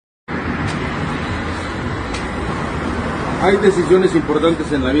Hay decisiones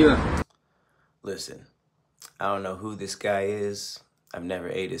importantes en la vida. Listen, I don't know who this guy is. I've never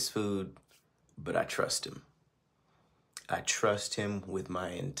ate his food, but I trust him. I trust him with my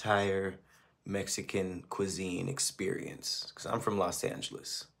entire Mexican cuisine experience because I'm from Los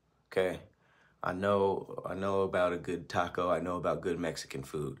Angeles, okay? I know about a good taco. I know about good Mexican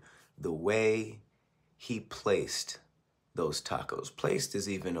food. The way he placed those tacos, placed is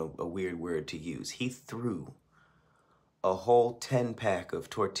even a weird word to use. He threw a whole 10-pack of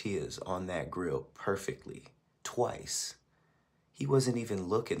tortillas on that grill perfectly, twice. He wasn't even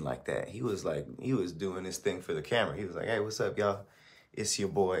looking like that. He was doing his thing for the camera. He was like, hey, what's up, y'all? It's your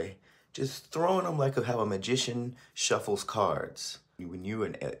boy. Just throwing them like how a magician shuffles cards. When you're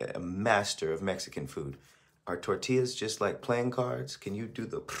a master of Mexican food, are tortillas just like playing cards? Can you do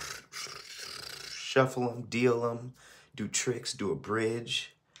the shuffle them, deal them, do tricks, do a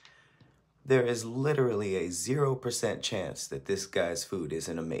bridge? There is literally a 0% chance that this guy's food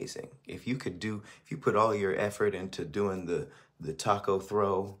isn't amazing. If you put all your effort into doing the taco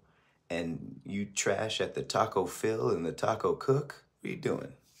throw and you trash at the taco fill and the taco cook, what are you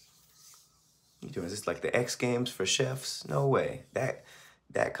doing? Is this like the X Games for chefs? No way.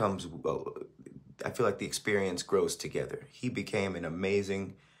 That comes, well, I feel like the experience grows together. He became an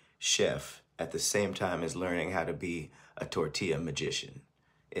amazing chef at the same time as learning how to be a tortilla magician.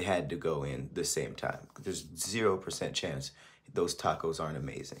 It had to go in the same time. There's 0% chance those tacos aren't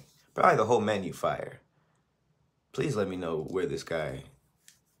amazing. Probably the whole menu fire. Please let me know where this guy,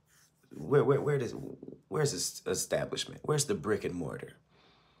 where's his establishment? Where's the brick and mortar?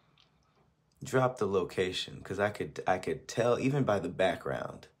 Drop the location, because I could tell even by the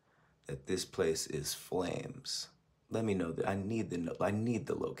background that this place is flames. Let me know that I need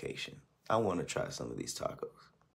the location. I want to try some of these tacos.